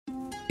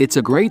It's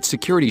a great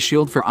security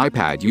shield for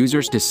iPad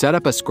users to set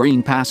up a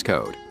screen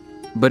passcode.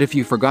 But if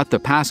you forgot the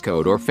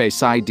passcode or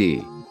Face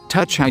ID,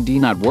 Touch ID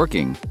not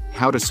working,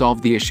 how to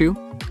solve the issue?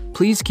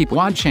 Please keep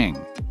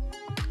watching.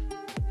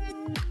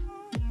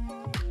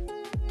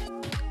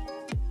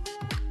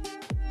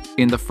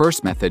 In the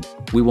first method,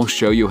 we will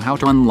show you how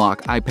to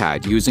unlock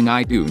iPad using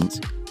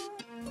iTunes.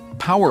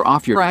 Power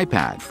off your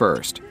iPad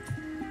first.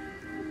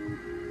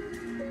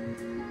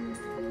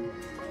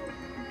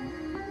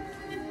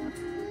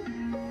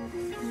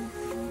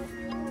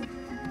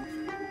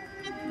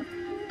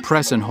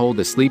 Press and hold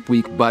the sleep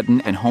weak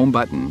button and home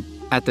button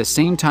at the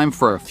same time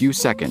for a few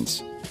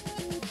seconds.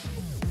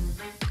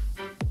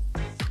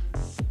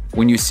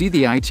 When you see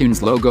the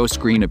iTunes logo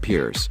screen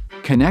appears,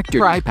 connect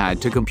your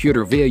iPad to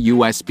computer via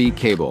USB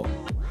cable.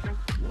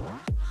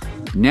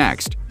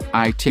 Next,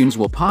 iTunes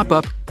will pop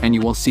up and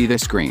you will see the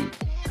screen.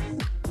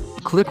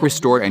 Click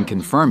Restore and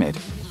confirm it.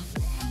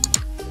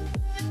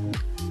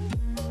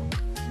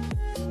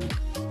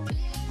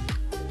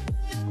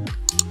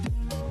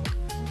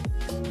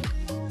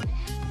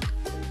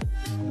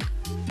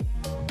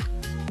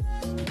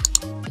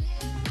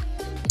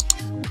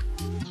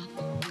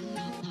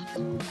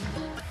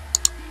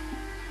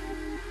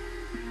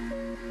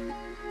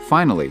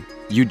 Finally,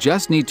 you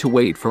just need to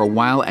wait for a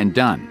while and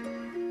done.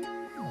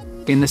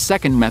 In the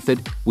second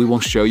method, we will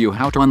show you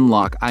how to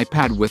unlock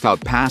iPad without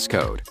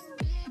passcode.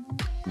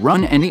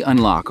 Run any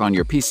unlock on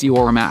your PC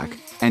or Mac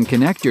and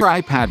connect your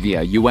iPad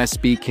via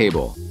USB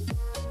cable.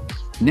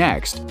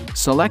 Next,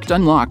 select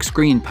Unlock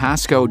Screen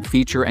Passcode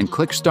feature and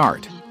click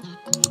Start.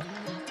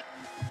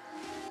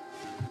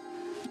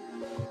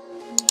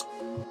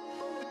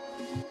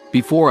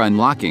 Before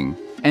unlocking,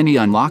 any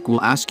unlock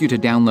will ask you to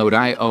download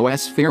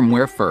iOS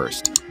firmware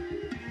first.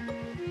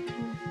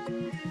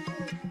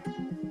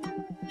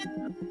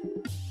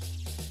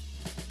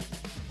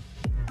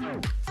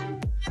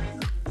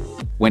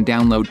 When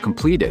download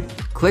completed,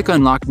 click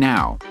Unlock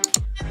Now.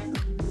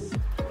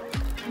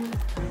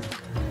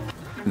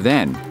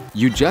 Then,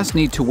 you just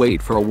need to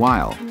wait for a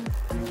while.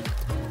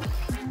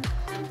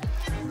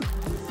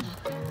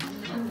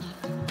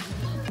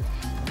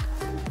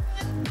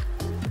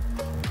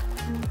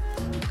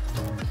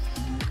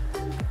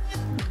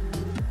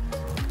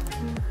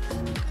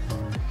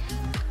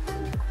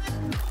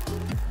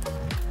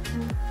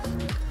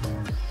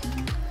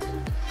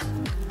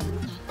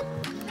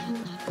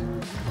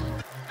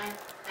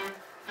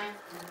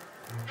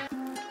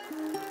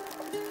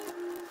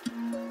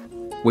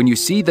 When you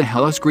see the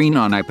Hello screen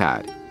on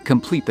iPad,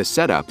 complete the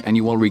setup and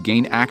you will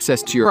regain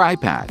access to your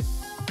iPad.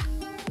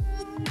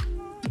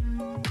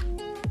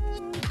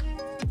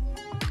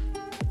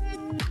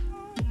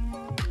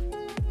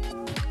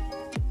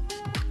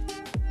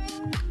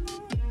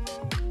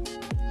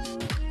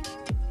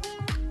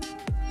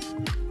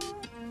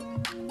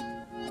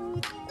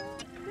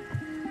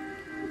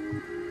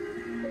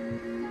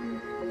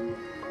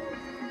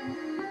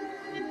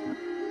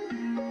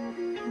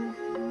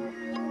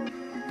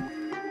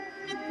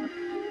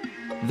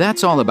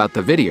 That's all about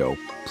the video.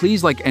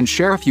 Please like and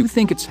share if you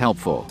think it's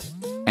helpful.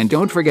 And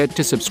don't forget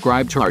to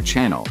subscribe to our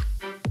channel.